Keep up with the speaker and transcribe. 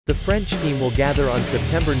The French team will gather on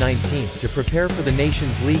September 19 to prepare for the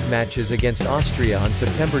Nations League matches against Austria on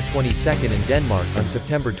September 22 and Denmark on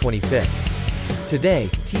September 25. Today,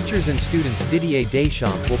 teachers and students Didier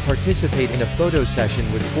Deschamps will participate in a photo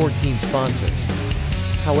session with 14 sponsors.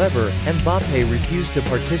 However, Mbappe refused to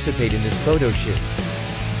participate in this photo shoot.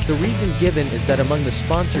 The reason given is that among the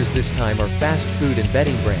sponsors this time are fast food and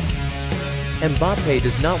betting brands. Mbappe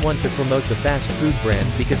does not want to promote the fast food brand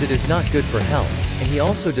because it is not good for health, and he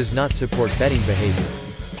also does not support betting behavior.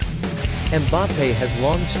 Mbappe has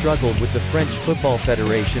long struggled with the French Football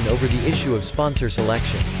Federation over the issue of sponsor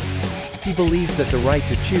selection. He believes that the right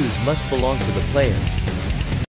to choose must belong to the players.